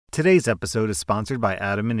Today's episode is sponsored by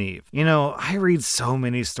Adam and Eve. You know, I read so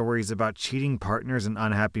many stories about cheating partners and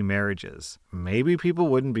unhappy marriages. Maybe people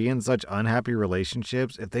wouldn't be in such unhappy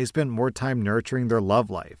relationships if they spent more time nurturing their love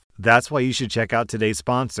life. That's why you should check out today's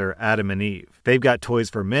sponsor, Adam and Eve. They've got toys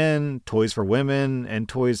for men, toys for women, and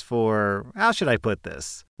toys for... how should I put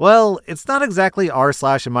this? Well, it's not exactly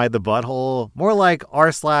r/am I the butthole, more like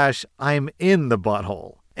r/I'm in the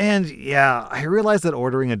butthole. And yeah, I realize that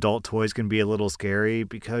ordering adult toys can be a little scary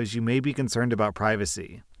because you may be concerned about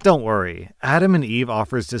privacy. Don't worry, Adam and Eve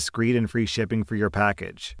offers discreet and free shipping for your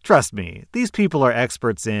package. Trust me, these people are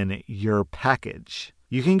experts in your package.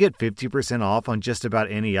 You can get 50% off on just about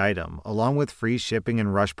any item, along with free shipping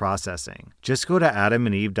and rush processing. Just go to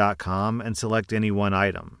adamandeve.com and select any one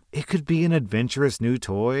item. It could be an adventurous new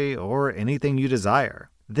toy or anything you desire.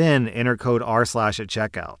 Then enter code r/ at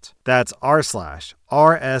checkout. That's r/RSLASH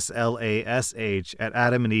at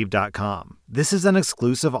adamandeve.com. This is an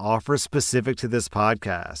exclusive offer specific to this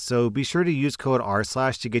podcast, so be sure to use code r/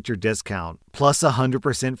 to get your discount, plus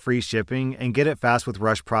 100% free shipping, and get it fast with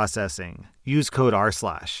rush processing. Use code r/.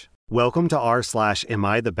 Welcome to r/Am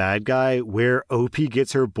I the Bad Guy, where OP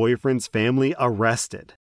gets her boyfriend's family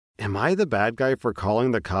arrested. Am I the bad guy for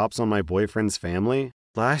calling the cops on my boyfriend's family?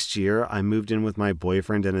 Last year, I moved in with my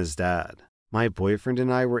boyfriend and his dad. My boyfriend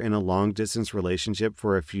and I were in a long-distance relationship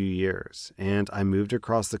for a few years, and I moved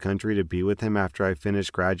across the country to be with him after I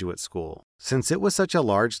finished graduate school. Since it was such a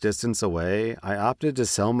large distance away, I opted to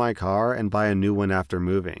sell my car and buy a new one after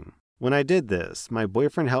moving. When I did this, my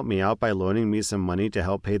boyfriend helped me out by loaning me some money to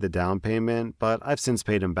help pay the down payment, but I've since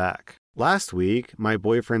paid him back. Last week, my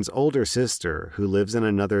boyfriend's older sister, who lives in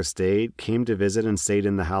another state, came to visit and stayed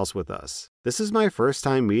in the house with us. This is my first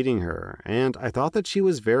time meeting her, and I thought that she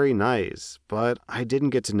was very nice, but I didn't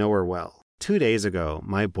get to know her well. 2 days ago,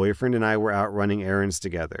 my boyfriend and I were out running errands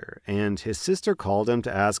together, and his sister called him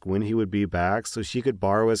to ask when he would be back so she could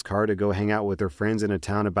borrow his car to go hang out with her friends in a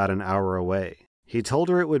town about an hour away. He told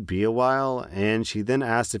her it would be a while, and she then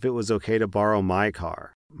asked if it was okay to borrow my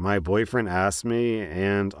car. My boyfriend asked me,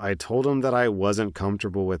 and I told him that I wasn't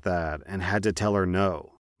comfortable with that and had to tell her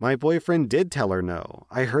no. My boyfriend did tell her no.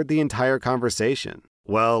 I heard the entire conversation.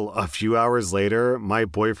 Well, a few hours later, my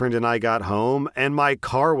boyfriend and I got home, and my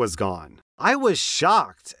car was gone. I was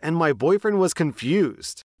shocked, and my boyfriend was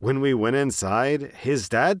confused. When we went inside, his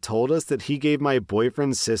dad told us that he gave my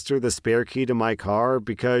boyfriend's sister the spare key to my car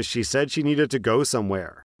because she said she needed to go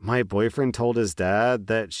somewhere. My boyfriend told his dad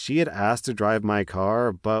that she had asked to drive my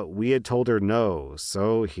car, but we had told her no,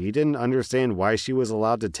 so he didn't understand why she was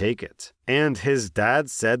allowed to take it. And his dad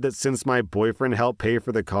said that since my boyfriend helped pay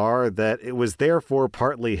for the car, that it was therefore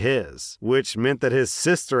partly his, which meant that his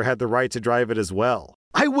sister had the right to drive it as well.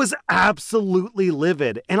 I was absolutely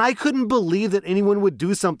livid, and I couldn't believe that anyone would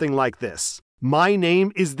do something like this. My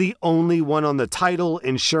name is the only one on the title,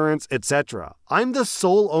 insurance, etc. I'm the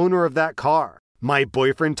sole owner of that car. My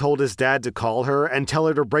boyfriend told his dad to call her and tell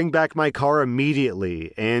her to bring back my car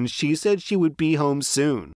immediately, and she said she would be home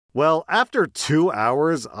soon. Well, after 2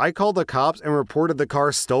 hours, I called the cops and reported the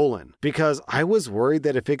car stolen because I was worried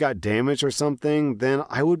that if it got damaged or something, then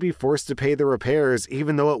I would be forced to pay the repairs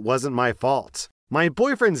even though it wasn't my fault. My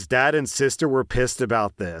boyfriend's dad and sister were pissed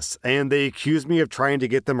about this, and they accused me of trying to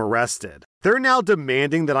get them arrested. They're now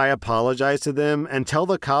demanding that I apologize to them and tell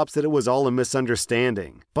the cops that it was all a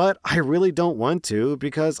misunderstanding. But I really don't want to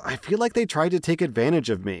because I feel like they tried to take advantage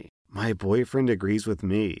of me. My boyfriend agrees with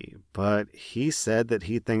me, but he said that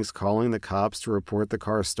he thinks calling the cops to report the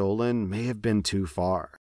car stolen may have been too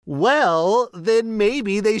far. Well, then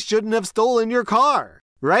maybe they shouldn't have stolen your car.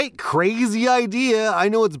 Right? Crazy idea. I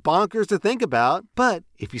know it's bonkers to think about, but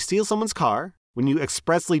if you steal someone's car, when you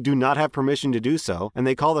expressly do not have permission to do so, and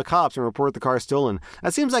they call the cops and report the car stolen,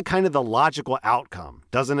 that seems like kind of the logical outcome,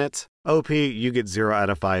 doesn't it? OP, you get 0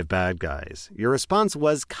 out of 5 bad guys. Your response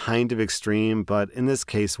was kind of extreme, but in this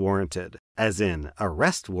case warranted. As in,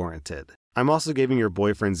 arrest warranted. I'm also giving your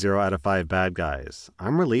boyfriend 0 out of 5 bad guys.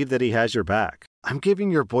 I'm relieved that he has your back. I'm giving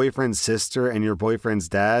your boyfriend's sister and your boyfriend's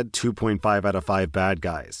dad 2.5 out of 5 bad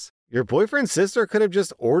guys. Your boyfriend's sister could have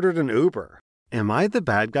just ordered an Uber. Am I the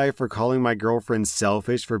bad guy for calling my girlfriend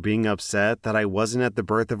selfish for being upset that I wasn't at the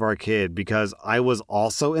birth of our kid because I was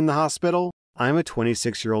also in the hospital? I'm a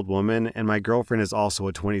 26-year-old woman, and my girlfriend is also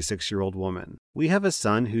a 26-year-old woman. We have a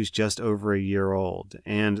son who's just over a year old,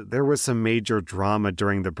 and there was some major drama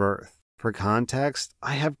during the birth. For context,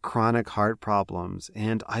 I have chronic heart problems,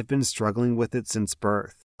 and I've been struggling with it since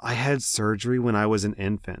birth. I had surgery when I was an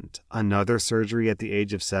infant, another surgery at the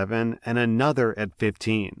age of 7, and another at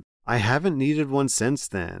 15. I haven't needed one since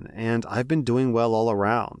then, and I've been doing well all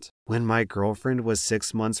around. When my girlfriend was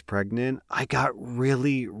 6 months pregnant, I got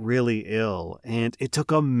really, really ill, and it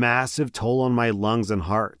took a massive toll on my lungs and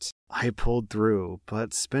heart. I pulled through,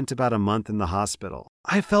 but spent about a month in the hospital.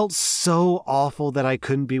 I felt so awful that I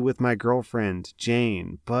couldn't be with my girlfriend,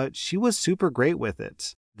 Jane, but she was super great with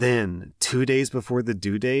it. Then, 2 days before the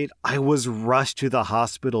due date, I was rushed to the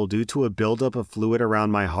hospital due to a buildup of fluid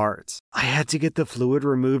around my heart. I had to get the fluid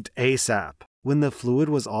removed ASAP. When the fluid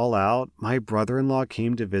was all out, my brother-in-law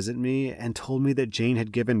came to visit me and told me that Jane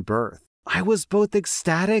had given birth. I was both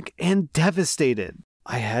ecstatic and devastated.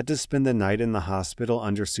 I had to spend the night in the hospital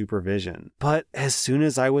under supervision. But as soon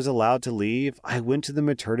as I was allowed to leave, I went to the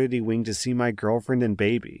maternity wing to see my girlfriend and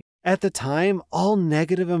baby. At the time, all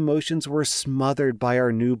negative emotions were smothered by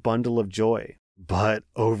our new bundle of joy. But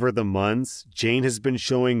over the months, Jane has been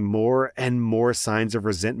showing more and more signs of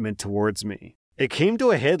resentment towards me. It came to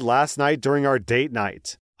a head last night during our date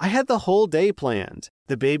night. I had the whole day planned.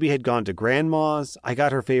 The baby had gone to grandma's, I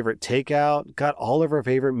got her favorite takeout, got all of her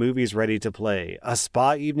favorite movies ready to play, a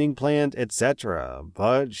spa evening planned, etc.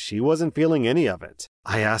 But she wasn't feeling any of it.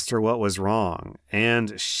 I asked her what was wrong,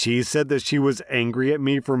 and she said that she was angry at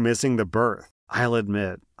me for missing the birth. I'll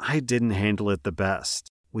admit, I didn't handle it the best.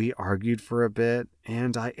 We argued for a bit,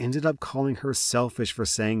 and I ended up calling her selfish for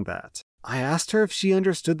saying that. I asked her if she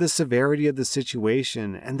understood the severity of the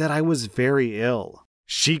situation and that I was very ill.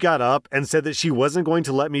 She got up and said that she wasn't going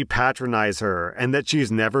to let me patronize her and that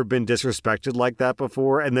she's never been disrespected like that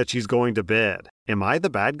before and that she's going to bed. Am I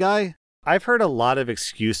the bad guy? I've heard a lot of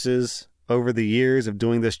excuses over the years of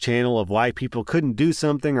doing this channel of why people couldn't do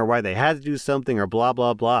something or why they had to do something or blah,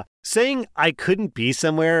 blah, blah. Saying I couldn't be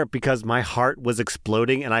somewhere because my heart was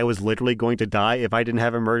exploding and I was literally going to die if I didn't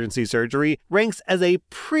have emergency surgery ranks as a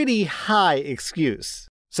pretty high excuse.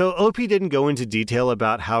 So OP didn't go into detail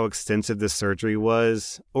about how extensive this surgery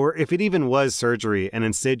was, or if it even was surgery, and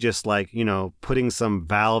instead just putting some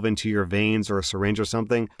valve into your veins or a syringe or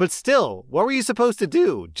something. But still, what were you supposed to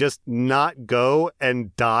do? Just not go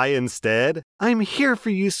and die instead? I'm here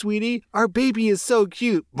for you, sweetie. Our baby is so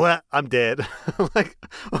cute. Blah, I'm dead.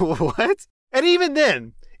 What? And even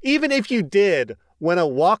then, even if you did want to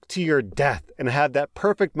walk to your death and have that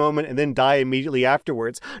perfect moment and then die immediately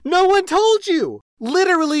afterwards, no one told you!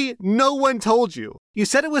 Literally, no one told you. You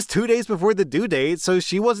said it was 2 days before the due date, so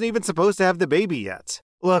she wasn't even supposed to have the baby yet.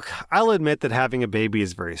 Look, I'll admit that having a baby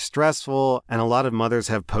is very stressful, and a lot of mothers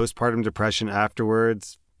have postpartum depression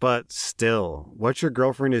afterwards, but still, what your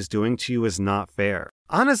girlfriend is doing to you is not fair.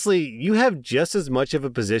 Honestly, you have just as much of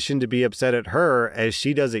a position to be upset at her as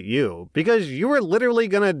she does at you, because you are literally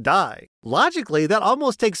gonna die. Logically, that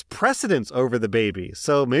almost takes precedence over the baby,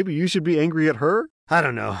 so maybe you should be angry at her? I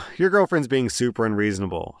don't know. Your girlfriend's being super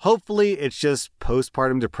unreasonable. Hopefully, it's just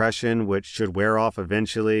postpartum depression, which should wear off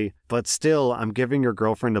eventually. But still, I'm giving your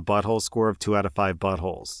girlfriend a butthole score of 2 out of 5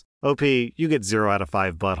 buttholes. OP, you get 0 out of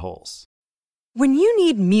 5 buttholes. When you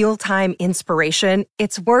need mealtime inspiration,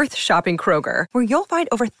 it's worth shopping Kroger, where you'll find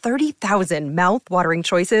over 30,000 mouth-watering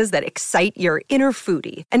choices that excite your inner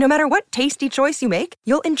foodie. And no matter what tasty choice you make,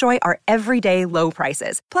 you'll enjoy our everyday low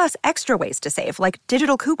prices, plus extra ways to save, like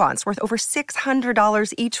digital coupons worth over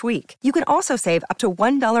 $600 each week. You can also save up to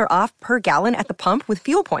 $1 off per gallon at the pump with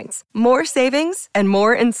fuel points. More savings and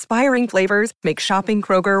more inspiring flavors make shopping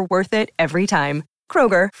Kroger worth it every time.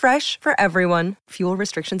 Kroger, fresh for everyone. Fuel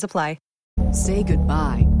restrictions apply. Say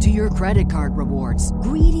goodbye to your credit card rewards.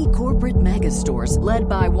 Greedy corporate mega stores, led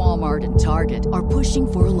by Walmart and Target, are pushing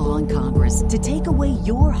for a law in Congress to take away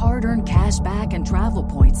your hard-earned cash back and travel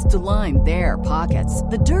points to line their pockets.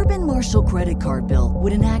 The Durbin-Marshall credit card bill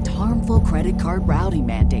would enact harmful credit card routing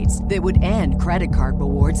mandates that would end credit card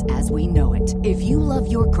rewards as we know it. If you love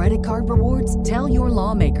your credit card rewards, tell your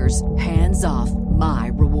lawmakers, hands off my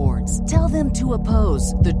rewards. Tell them to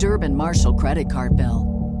oppose the Durbin-Marshall credit card bill.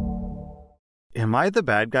 Am I the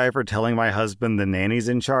bad guy for telling my husband the nanny's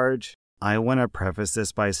in charge? I want to preface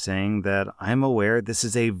this by saying that I'm aware this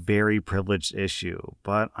is a very privileged issue,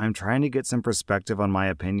 but I'm trying to get some perspective on my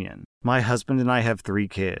opinion. My husband and I have 3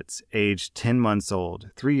 kids, aged 10 months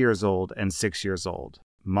old, 3 years old, and 6 years old.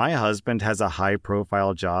 My husband has a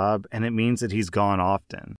high-profile job, and it means that he's gone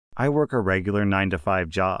often. I work a regular 9-to-5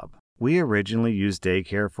 job. We originally used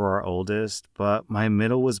daycare for our oldest, but my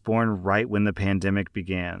middle was born right when the pandemic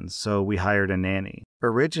began, so we hired a nanny.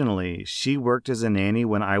 Originally, she worked as a nanny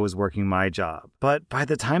when I was working my job, but by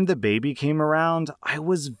the time the baby came around, I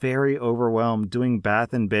was very overwhelmed doing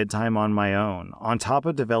bath and bedtime on my own, on top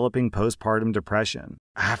of developing postpartum depression.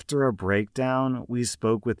 After a breakdown, we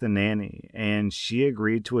spoke with the nanny, and she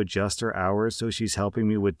agreed to adjust her hours so she's helping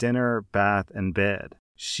me with dinner, bath, and bed.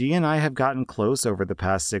 She and I have gotten close over the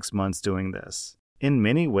past 6 months doing this. In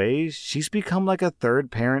many ways, she's become like a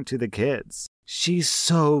third parent to the kids. She's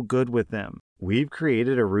so good with them. We've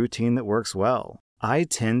created a routine that works well. I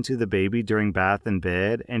tend to the baby during bath and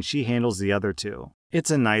bed, and she handles the other two.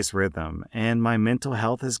 It's a nice rhythm, and my mental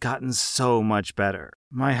health has gotten so much better.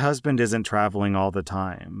 My husband isn't traveling all the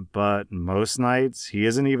time, but most nights he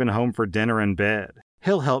isn't even home for dinner and bed.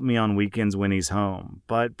 He'll help me on weekends when he's home,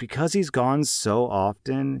 but because he's gone so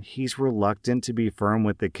often, he's reluctant to be firm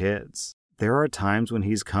with the kids. There are times when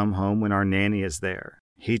he's come home when our nanny is there.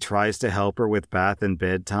 He tries to help her with bath and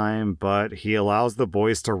bedtime, but he allows the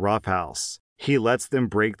boys to roughhouse. He lets them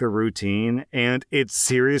break the routine, and it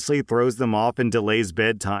seriously throws them off and delays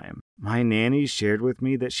bedtime. My nanny shared with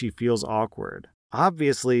me that she feels awkward.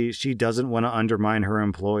 Obviously, she doesn't want to undermine her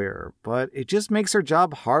employer, but it just makes her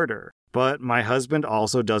job harder. But my husband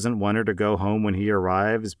also doesn't want her to go home when he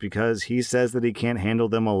arrives because he says that he can't handle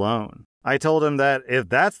them alone. I told him that if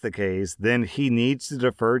that's the case, then he needs to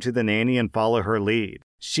defer to the nanny and follow her lead.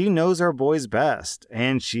 She knows our boys best,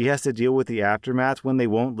 and she has to deal with the aftermath when they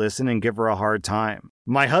won't listen and give her a hard time.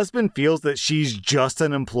 My husband feels that she's just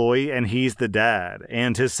an employee and he's the dad,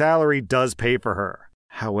 and his salary does pay for her.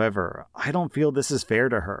 However, I don't feel this is fair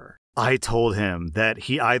to her. I told him that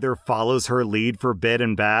he either follows her lead for bed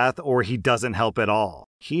and bath or he doesn't help at all.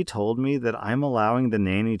 He told me that I'm allowing the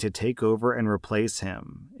nanny to take over and replace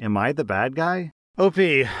him. Am I the bad guy? OP,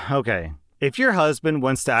 okay. If your husband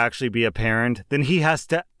wants to actually be a parent, then he has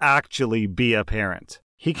to actually be a parent.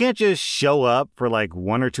 He can't just show up for like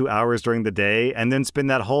 1 or 2 hours during the day and then spend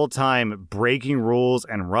that whole time breaking rules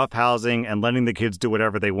and roughhousing and letting the kids do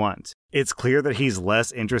whatever they want. It's clear that he's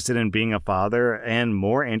less interested in being a father and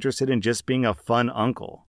more interested in just being a fun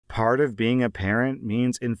uncle. Part of being a parent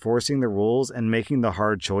means enforcing the rules and making the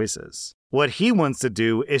hard choices. What he wants to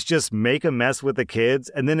do is just make a mess with the kids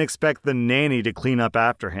and then expect the nanny to clean up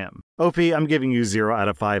after him. OP, I'm giving you 0 out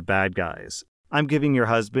of 5 bad guys. I'm giving your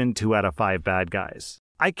husband 2 out of 5 bad guys.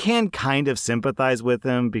 I can kind of sympathize with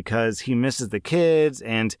him because he misses the kids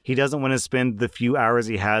and he doesn't want to spend the few hours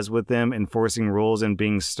he has with them enforcing rules and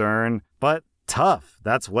being stern, but tough,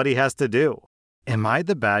 that's what he has to do. Am I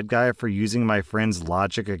the bad guy for using my friend's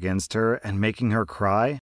logic against her and making her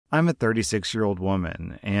cry? I'm a 36-year-old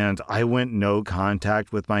woman, and I went no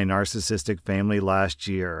contact with my narcissistic family last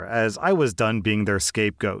year as I was done being their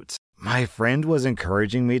scapegoat. My friend was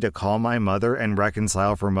encouraging me to call my mother and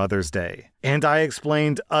reconcile for Mother's Day. And I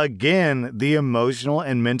explained again the emotional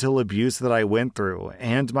and mental abuse that I went through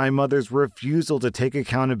and my mother's refusal to take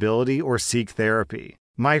accountability or seek therapy.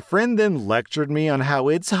 My friend then lectured me on how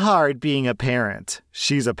it's hard being a parent.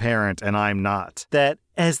 She's a parent and I'm not. That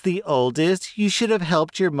as the oldest, you should have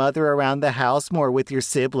helped your mother around the house more with your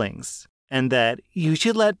siblings. And that you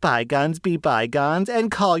should let bygones be bygones and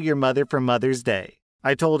call your mother for Mother's Day.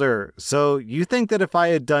 I told her, so you think that if I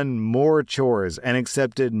had done more chores and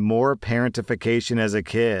accepted more parentification as a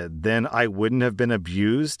kid, then I wouldn't have been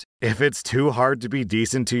abused? If it's too hard to be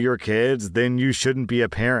decent to your kids, then you shouldn't be a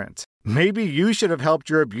parent. Maybe you should have helped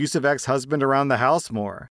your abusive ex-husband around the house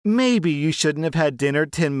more. Maybe you shouldn't have had dinner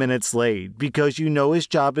 10 minutes late because you know his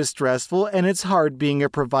job is stressful and it's hard being a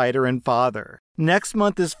provider and father. Next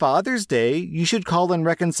month is Father's Day. You should call and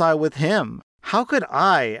reconcile with him. How could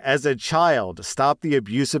I, as a child, stop the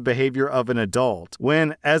abusive behavior of an adult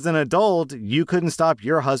when, as an adult, you couldn't stop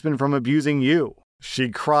your husband from abusing you? She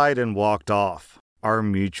cried and walked off. Our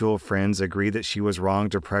mutual friends agreed that she was wrong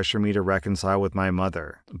to pressure me to reconcile with my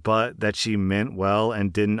mother, but that she meant well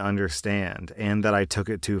and didn't understand, and that I took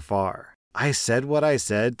it too far. I said what I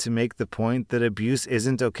said to make the point that abuse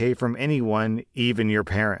isn't okay from anyone, even your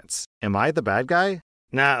parents. Am I the bad guy?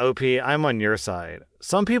 Nah, OP, I'm on your side.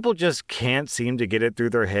 Some people just can't seem to get it through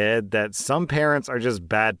their head that some parents are just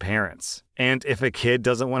bad parents. And if a kid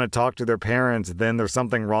doesn't want to talk to their parents, then there's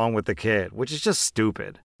something wrong with the kid, which is just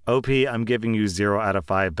stupid. OP, I'm giving you 0 out of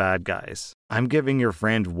 5 bad guys. I'm giving your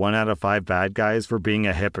friend 1 out of 5 bad guys for being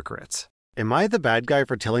a hypocrite. Am I the bad guy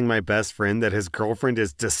for telling my best friend that his girlfriend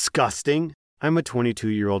is disgusting? I'm a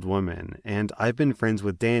 22-year-old woman, and I've been friends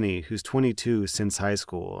with Danny, who's 22, since high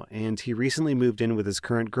school, and he recently moved in with his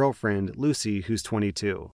current girlfriend, Lucy, who's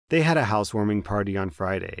 22. They had a housewarming party on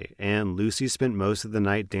Friday, and Lucy spent most of the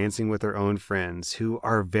night dancing with her own friends, who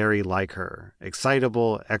are very like her,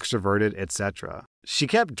 excitable, extroverted, etc. She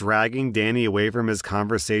kept dragging Danny away from his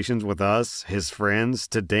conversations with us, his friends,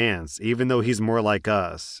 to dance, even though he's more like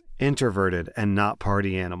us, introverted and not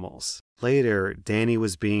party animals. Later, Danny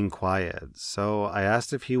was being quiet, so I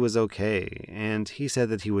asked if he was okay, and he said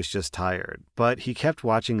that he was just tired. But he kept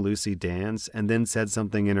watching Lucy dance and then said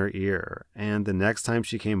something in her ear, and the next time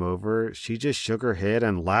she came over, she just shook her head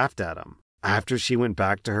and laughed at him. After she went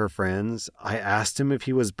back to her friends, I asked him if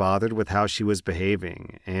he was bothered with how she was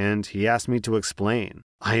behaving, and he asked me to explain.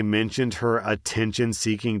 I mentioned her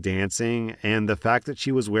attention-seeking dancing and the fact that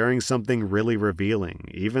she was wearing something really revealing,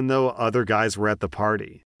 even though other guys were at the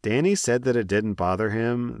party. Danny said that it didn't bother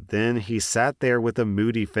him, then he sat there with a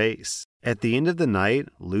moody face. At the end of the night,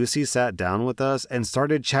 Lucy sat down with us and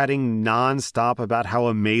started chatting non-stop about how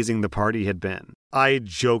amazing the party had been. I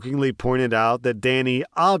jokingly pointed out that Danny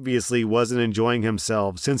obviously wasn't enjoying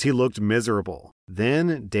himself since he looked miserable.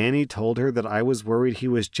 Then Danny told her that I was worried he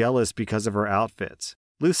was jealous because of her outfits.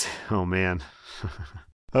 Lucy, oh man.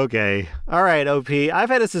 Okay, alright OP, I've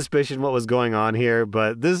had a suspicion what was going on here,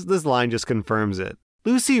 but this line just confirms it.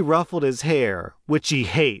 Lucy ruffled his hair, which he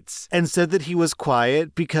hates, and said that he was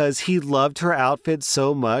quiet because he loved her outfit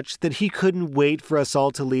so much that he couldn't wait for us all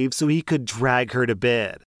to leave so he could drag her to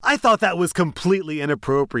bed. I thought that was completely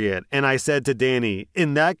inappropriate, and I said to Danny,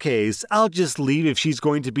 in that case, I'll just leave if she's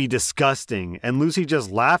going to be disgusting, and Lucy just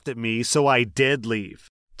laughed at me, so I did leave.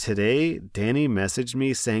 Today, Danny messaged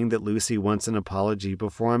me saying that Lucy wants an apology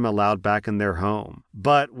before I'm allowed back in their home.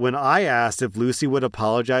 But when I asked if Lucy would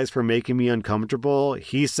apologize for making me uncomfortable,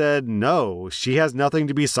 he said no, she has nothing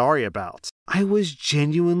to be sorry about. I was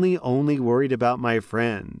genuinely only worried about my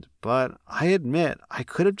friend, but I admit I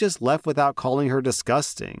could have just left without calling her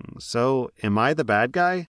disgusting. So, am I the bad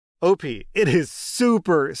guy? OP, it is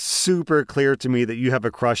super clear to me that you have a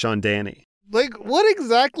crush on Danny. Like, what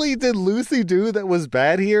exactly did Lucy do that was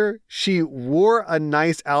bad here? She wore a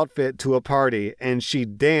nice outfit to a party, and she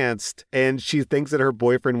danced, and she thinks that her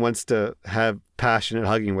boyfriend wants to have passionate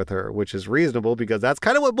hugging with her, which is reasonable because that's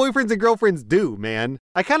kind of what boyfriends and girlfriends do, man.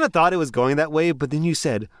 I kind of thought it was going that way, but then you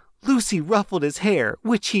said, Lucy ruffled his hair,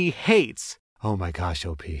 which he hates. Oh my gosh,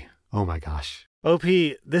 OP. Oh my gosh. OP,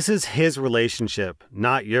 this is his relationship,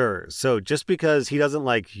 not yours. So just because he doesn't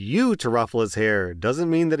like you to ruffle his hair doesn't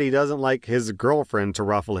mean that he doesn't like his girlfriend to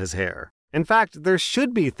ruffle his hair. In fact, there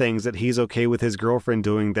should be things that he's okay with his girlfriend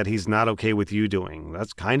doing that he's not okay with you doing.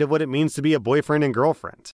 That's kind of what it means to be a boyfriend and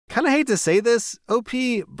girlfriend. Kind of hate to say this, OP,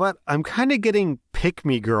 but I'm kind of getting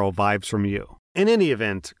pick-me-girl vibes from you. In any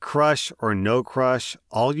event, crush or no crush,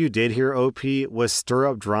 all you did here, OP, was stir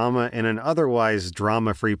up drama in an otherwise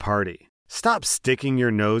drama-free party. Stop sticking your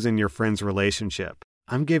nose in your friend's relationship.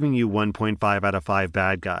 I'm giving you 1.5 out of 5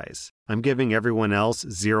 bad guys. I'm giving everyone else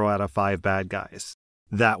 0 out of 5 bad guys.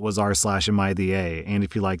 That was r/AmITheA, and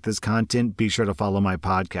if you like this content, be sure to follow my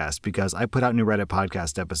podcast because I put out new Reddit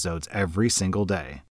podcast episodes every single day.